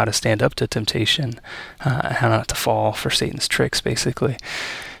about how to stand up to temptation, how not to fall for Satan's tricks, basically.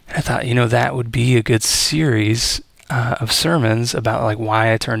 And I thought, that would be a good series of sermons about, like,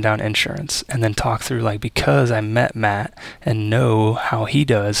 why I turned down insurance, and then talk through, like, because I met Matt and know how he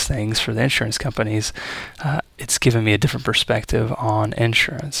does things for the insurance companies, it's given me a different perspective on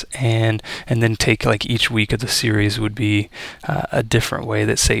insurance, and then take, like, each week of the series would be a different way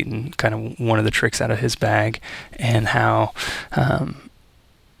that Satan, kind of one of the tricks out of his bag, and how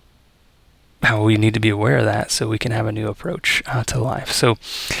how we need to be aware of that so we can have a new approach to life. So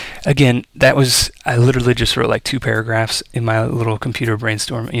again, I literally just wrote like 2 paragraphs in my little computer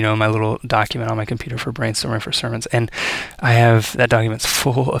brainstorm, my little document on my computer for brainstorming for sermons. And I have that document's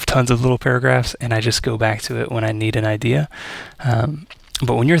full of tons of little paragraphs, and I just go back to it when I need an idea.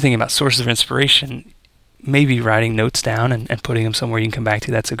 But when you're thinking about sources of inspiration, maybe writing notes down and putting them somewhere you can come back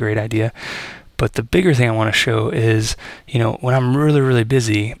to, that's a great idea. But the bigger thing I want to show is, when I'm really, really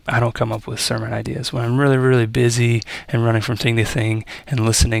busy, I don't come up with sermon ideas. When I'm really, really busy and running from thing to thing and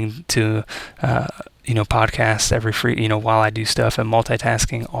listening to, podcasts while I do stuff and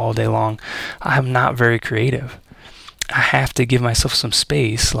multitasking all day long, I'm not very creative. I have to give myself some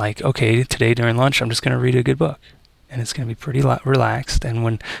space. Like, okay, today during lunch, I'm just going to read a good book. And it's going to be pretty relaxed. And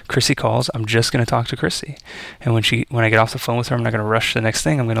when Chrissy calls, I'm just going to talk to Chrissy. And when I get off the phone with her, I'm not going to rush to the next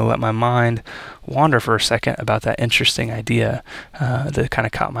thing. I'm going to let my mind wander for a second about that interesting idea that kind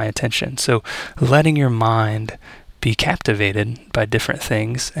of caught my attention. So letting your mind be captivated by different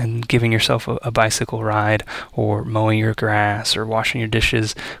things and giving yourself a bicycle ride or mowing your grass or washing your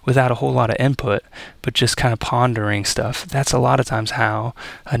dishes without a whole lot of input, but just kind of pondering stuff. That's a lot of times how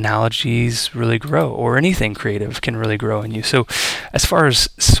analogies really grow, or anything creative can really grow in you. So as far as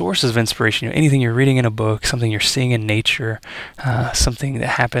sources of inspiration, anything you're reading in a book, something you're seeing in nature, something that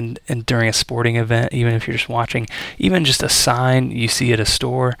happened during a sporting event, even if you're just watching, even just a sign you see at a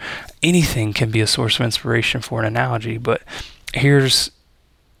store, anything can be a source of inspiration for an analogy. But here's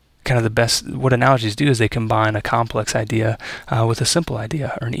kind of the best. What analogies do is they combine a complex idea with a simple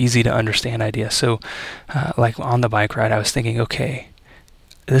idea or an easy to understand idea. So like on the bike ride, I was thinking, okay,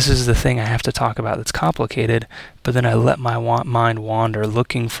 this is the thing I have to talk about that's complicated, but then I let my mind wander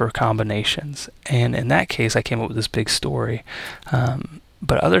looking for combinations. And in that case, I came up with this big story.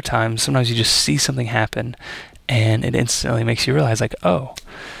 But other times, sometimes you just see something happen and it instantly makes you realize, like, oh,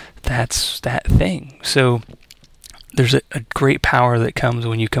 that's that thing. So there's a great power that comes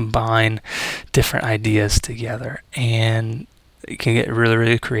when you combine different ideas together, and it can get really,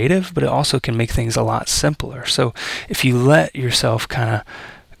 really creative, but it also can make things a lot simpler. So if you let yourself kind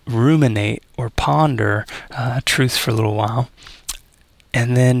of ruminate or ponder truths for a little while,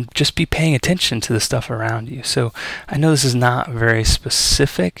 and then just be paying attention to the stuff around you. So I know this is not very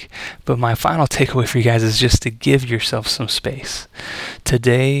specific, but my final takeaway for you guys is just to give yourself some space.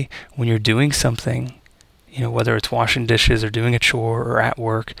 Today, when you're doing something, whether it's washing dishes or doing a chore or at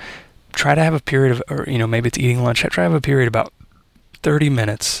work, try to have a period of, or maybe it's eating lunch, try to have a period about 30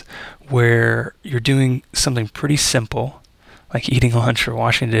 minutes where you're doing something pretty simple, like eating lunch or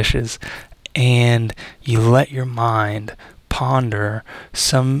washing dishes, and you let your mind ponder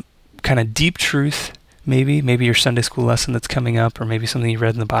some kind of deep truth, maybe your Sunday school lesson that's coming up, or maybe something you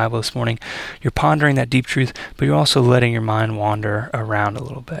read in the Bible this morning. You're pondering that deep truth, but you're also letting your mind wander around a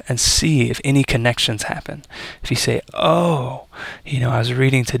little bit and see if any connections happen. If you say, oh, I was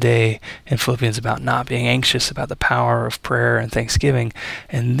reading today in Philippians about not being anxious, about the power of prayer and thanksgiving,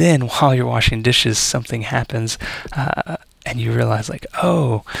 and then while you're washing dishes, something happens, and you realize, like,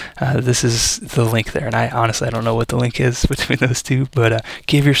 oh, this is the link there. And I don't know what the link is between those two, but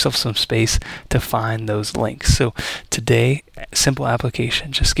give yourself some space to find those links. So today, simple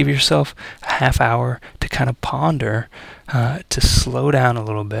application, just give yourself a half hour to kind of ponder, to slow down a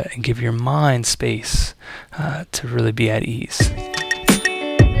little bit and give your mind space to really be at ease.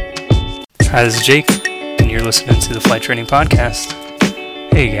 Hi, this is Jake, and you're listening to the Flight Training Podcast.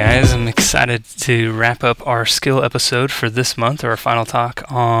 Hey guys, I'm excited to wrap up our skill episode for this month, or our final talk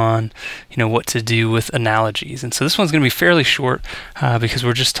on, what to do with analogies. And so this one's going to be fairly short because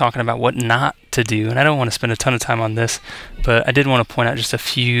we're just talking about what not to do. And I don't want to spend a ton of time on this, but I did want to point out just a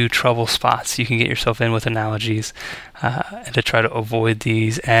few trouble spots you can get yourself in with analogies, and to try to avoid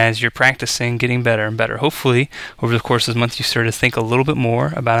these as you're practicing getting better and better. Hopefully, over the course of this month, you start to think a little bit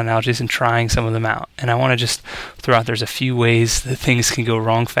more about analogies and trying some of them out. And I want to just throw out there's a few ways that things can go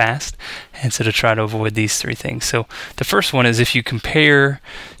wrong fast, and so to try to avoid these 3 things. So the first one is if you compare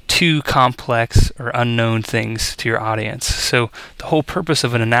 2 complex or unknown things to your audience. So the whole purpose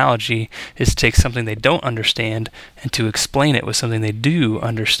of an analogy is to take something they don't understand and to explain it with something they do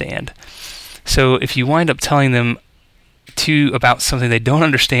understand. So if you wind up telling them about something they don't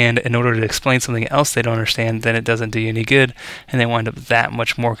understand in order to explain something else they don't understand, then it doesn't do you any good, and they wind up that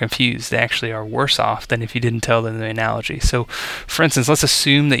much more confused. They actually are worse off than if you didn't tell them the analogy. So, for instance, let's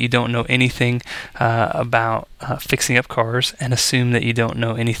assume that you don't know anything about fixing up cars, and assume that you don't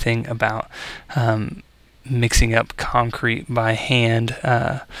know anything about mixing up concrete by hand.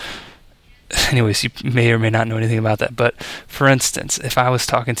 Anyways, you may or may not know anything about that. But for instance, if I was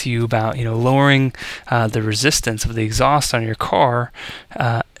talking to you about, lowering the resistance of the exhaust on your car,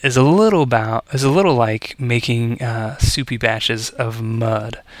 is a little like making soupy batches of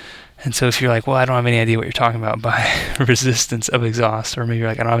mud. And so if you're like, well, I don't have any idea what you're talking about by resistance of exhaust, or maybe you're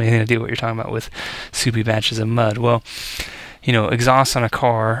like, I don't have any idea what you're talking about with soupy batches of mud. Well, exhaust on a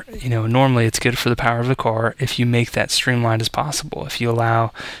car, normally it's good for the power of the car if you make that streamlined as possible. If you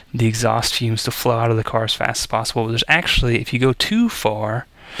allow the exhaust fumes to flow out of the car as fast as possible. But there's actually, if you go too far,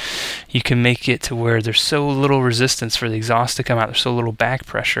 you can make it to where there's so little resistance for the exhaust to come out, there's so little back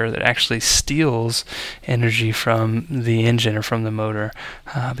pressure that actually steals energy from the engine or from the motor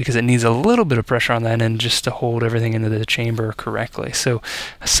because it needs a little bit of pressure on that end just to hold everything into the chamber correctly. So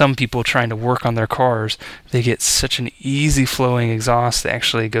some people trying to work on their cars, they get such an easy flowing exhaust, they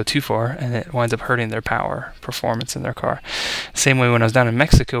actually go too far and it winds up hurting their power performance in their car. Same way when I was down in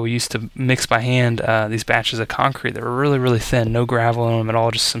Mexico, we used to mix by hand these batches of concrete that were really, really thin, no gravel in them at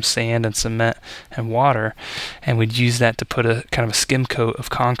all, just some sand and cement and water, and we'd use that to put a kind of a skim coat of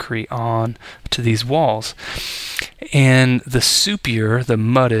concrete on to these walls. And the soupier the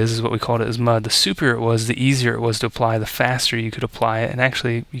mud is what we called it, as mud, the soupier it was, the easier it was to apply, the faster you could apply it, and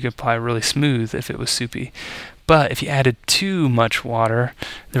actually you could apply it really smooth if it was soupy. But if you added too much water,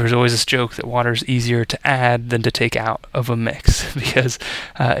 there was always this joke that water is easier to add than to take out of a mix because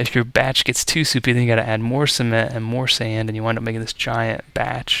if your batch gets too soupy, then you got to add more cement and more sand, and you wind up making this giant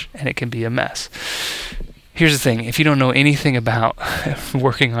batch, and it can be a mess. Here's the thing, if you don't know anything about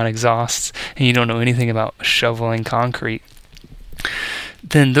working on exhausts and you don't know anything about shoveling concrete,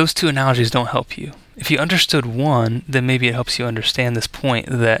 then those two analogies don't help you. If you understood one, then maybe it helps you understand this point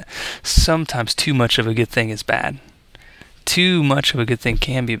that sometimes too much of a good thing is bad. Too much of a good thing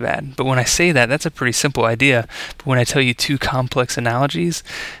can be bad. But when I say that, that's a pretty simple idea. But when I tell you two complex analogies,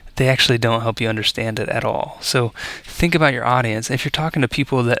 they actually don't help you understand it at all. So think about your audience. If you're talking to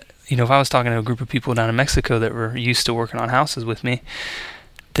people that, if I was talking to a group of people down in Mexico that were used to working on houses with me,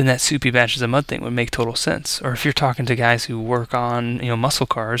 then that soupy batches of mud thing would make total sense. Or if you're talking to guys who work on, muscle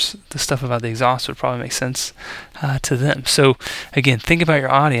cars, the stuff about the exhaust would probably make sense to them. So again, think about your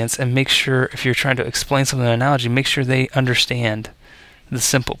audience and make sure if you're trying to explain something in an analogy, make sure they understand the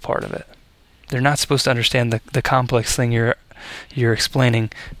simple part of it. They're not supposed to understand the complex thing you're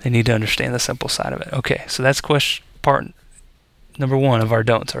explaining. They need to understand the simple side of it. Okay, so that's part number one of our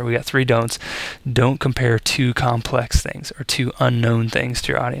don'ts. Or we got 3 don'ts. Don't compare two complex things or two unknown things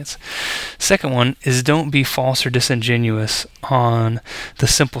to your audience. Second one is don't be false or disingenuous on the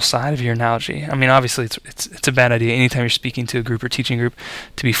simple side of your analogy. I mean, obviously it's a bad idea anytime you're speaking to a group or teaching group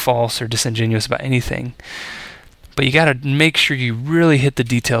to be false or disingenuous about anything. But you got to make sure you really hit the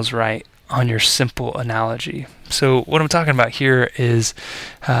details right on your simple analogy. So what I'm talking about here is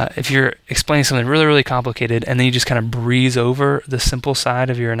if you're explaining something really, really complicated and then you just kind of breeze over the simple side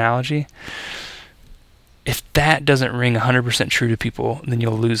of your analogy, if that doesn't ring 100% true to people, then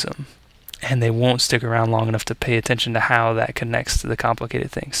you'll lose them. And they won't stick around long enough to pay attention to how that connects to the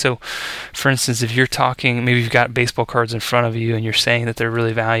complicated thing. So, for instance, if you're talking, maybe you've got baseball cards in front of you and you're saying that they're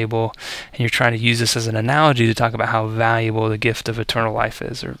really valuable, and you're trying to use this as an analogy to talk about how valuable the gift of eternal life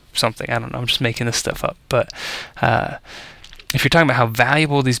is or something. I don't know, I'm just making this stuff up. But if you're talking about how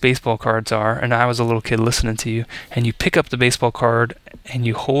valuable these baseball cards are, and I was a little kid listening to you, and you pick up the baseball card and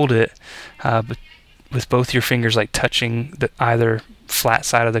you hold it with both your fingers like touching the either flat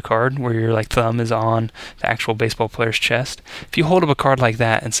side of the card where your like thumb is on the actual baseball player's chest. If you hold up a card like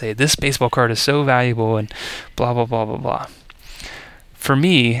that and say, this baseball card is so valuable and blah, blah, blah, blah, blah. For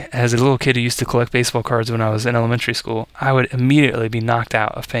me, as a little kid who used to collect baseball cards when I was in elementary school, I would immediately be knocked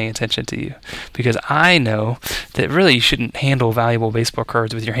out of paying attention to you because I know that really you shouldn't handle valuable baseball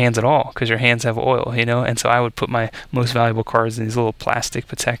cards with your hands at all because your hands have oil, and so I would put my most valuable cards in these little plastic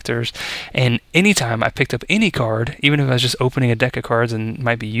protectors, and anytime I picked up any card, even if I was just opening a deck of cards and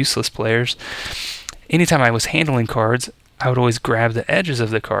might be useless players, anytime I was handling cards, I would always grab the edges of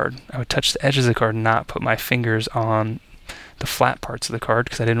the card. I would touch the edges of the card and not put my fingers on the flat parts of the card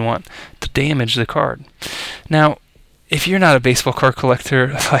because I didn't want to damage the card. Now, if you're not a baseball card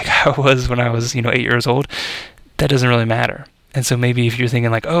collector like I was when I was, 8 years old, that doesn't really matter. And so maybe if you're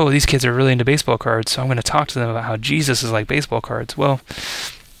thinking like, oh, these kids are really into baseball cards, so I'm going to talk to them about how Jesus is like baseball cards. Well,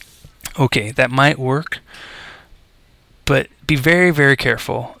 okay, that might work, but be very, very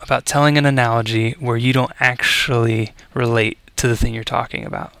careful about telling an analogy where you don't actually relate to the thing you're talking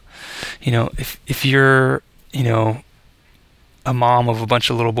about. If you're, a mom of a bunch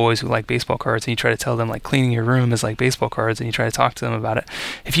of little boys who like baseball cards and you try to tell them like cleaning your room is like baseball cards and you try to talk to them about it,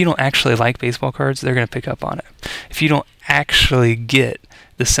 if you don't actually like baseball cards, they're going to pick up on it. If you don't actually get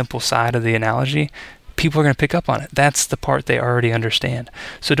the simple side of the analogy, people are going to pick up on it. That's the part they already understand.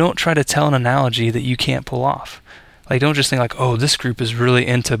 So don't try to tell an analogy that you can't pull off. Like, don't just think like, oh, this group is really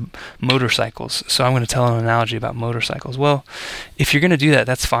into motorcycles, so I'm going to tell an analogy about motorcycles. Well, if you're going to do that,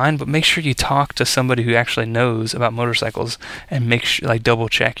 that's fine, but make sure you talk to somebody who actually knows about motorcycles and make sure, like, double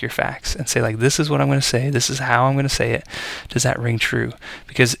check your facts and say, like, this is what I'm going to say, this is how I'm going to say it. Does that ring true?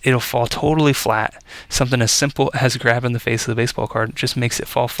 Because it'll fall totally flat. Something as simple as grabbing the face of the baseball card just makes it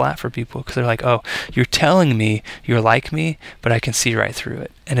fall flat for people, because they're like, oh, you're telling me you're like me, but I can see right through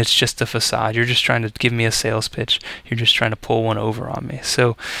it. And it's just a facade. You're just trying to give me a sales pitch. You're just trying to pull one over on me.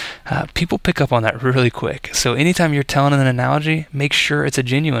 So people pick up on that really quick. So anytime you're telling an analogy, make sure it's a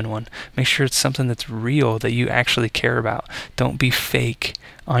genuine one. Make sure it's something that's real, that you actually care about. Don't be fake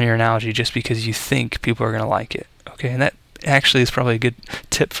on your analogy just because you think people are going to like it. Okay, and that actually is probably a good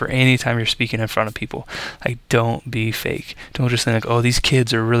tip for any time you're speaking in front of people. Like, don't be fake. Don't just think like, oh, these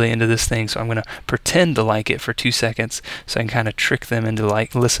kids are really into this thing, so I'm going to pretend to like it for 2 seconds so I can kind of trick them into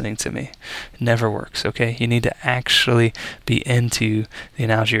like listening to me. It never works, okay? You need to actually be into the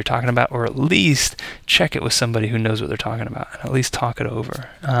analogy you're talking about, or at least check it with somebody who knows what they're talking about, and at least talk it over.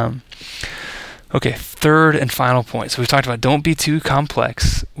 Okay, third and final point. So we've talked about don't be too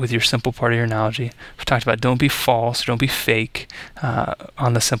complex with your simple part of your analogy. We've talked about don't be false, don't be fake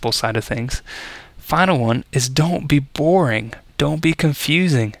on the simple side of things. Final one is don't be boring. Don't be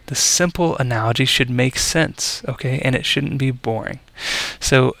confusing. The simple analogy should make sense, okay? And it shouldn't be boring.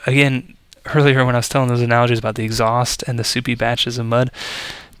 So again, earlier when I was telling those analogies about the exhaust and the soupy batches of mud,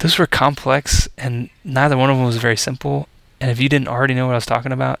 those were complex and neither one of them was very simple. And if you didn't already know what I was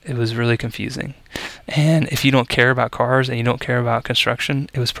talking about, it was really confusing. And if you don't care about cars and you don't care about construction,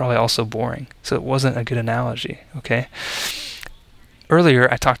 it was probably also boring. So it wasn't a good analogy, okay?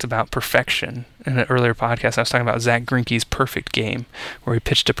 Earlier, I talked about perfection. In an earlier podcast, I was talking about Zach Greinke's perfect game, where he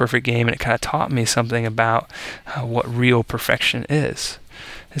pitched a perfect game, and it kind of taught me something about what real perfection is.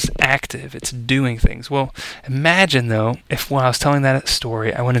 It's active. It's doing things. Well, imagine, though, if while I was telling that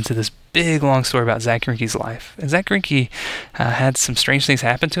story, I went into this big, long story about Zach Greinke's life. And Zach Greinke had some strange things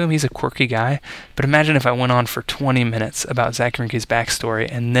happen to him. He's a quirky guy. But imagine if I went on for 20 minutes about Zach Greinke's backstory,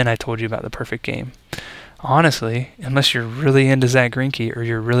 and then I told you about the perfect game. Honestly, unless you're really into Zach Greinke or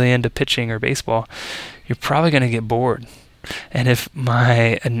you're really into pitching or baseball, you're probably going to get bored. And if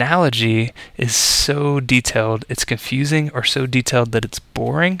my analogy is so detailed it's confusing, or so detailed that it's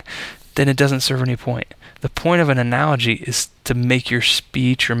boring, then it doesn't serve any point. The point of an analogy is to make your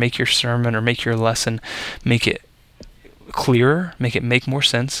speech or make your sermon or make your lesson, make it clearer, make it make more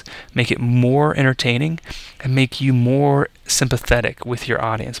sense, make it more entertaining, and make you more sympathetic with your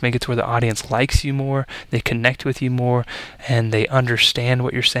audience. Make it to where the audience likes you more, they connect with you more, and they understand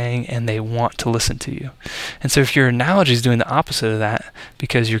what you're saying, and they want to listen to you. And so if your analogy is doing the opposite of that,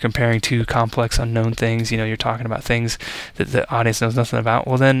 because you're comparing two complex unknown things, you're talking about things that the audience knows nothing about,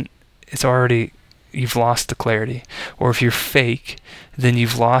 well then it's already, you've lost the clarity. Or if you're fake, then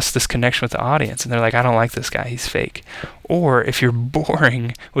you've lost this connection with the audience, and they're like, I don't like this guy, he's fake. Or if you're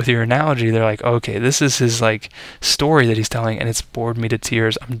boring with your analogy, they're like, okay, this is his story that he's telling, and it's bored me to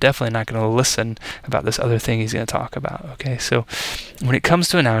tears. I'm definitely not going to listen about this other thing he's going to talk about. Okay, so when it comes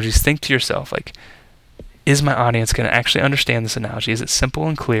to analogies, think to yourself, is my audience going to actually understand this analogy? Is it simple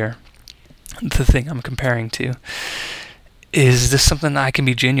and clear, the thing I'm comparing to? Is this something that I can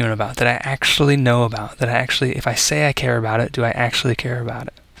be genuine about, that I actually know about, that I actually, if I say I care about it, do I actually care about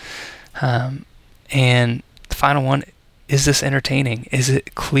it? And the final one, is this entertaining? Is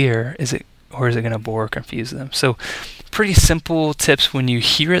it clear? Or is it going to bore or confuse them? So pretty simple tips when you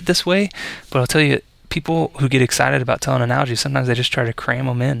hear it this way, but I'll tell you, people who get excited about telling analogies, sometimes they just try to cram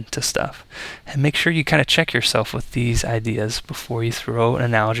them into stuff. And make sure you kind of check yourself with these ideas before you throw an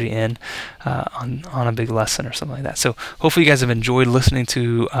analogy in on a big lesson or something like that. So hopefully you guys have enjoyed listening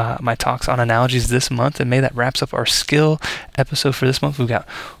to my talks on analogies this month, and May that wraps up our skill episode for this month. We've got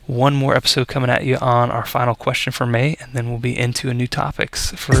one more episode coming at you on our final question for May, and then we'll be into new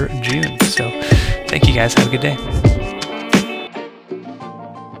topics for June. So thank you guys. Have a good day.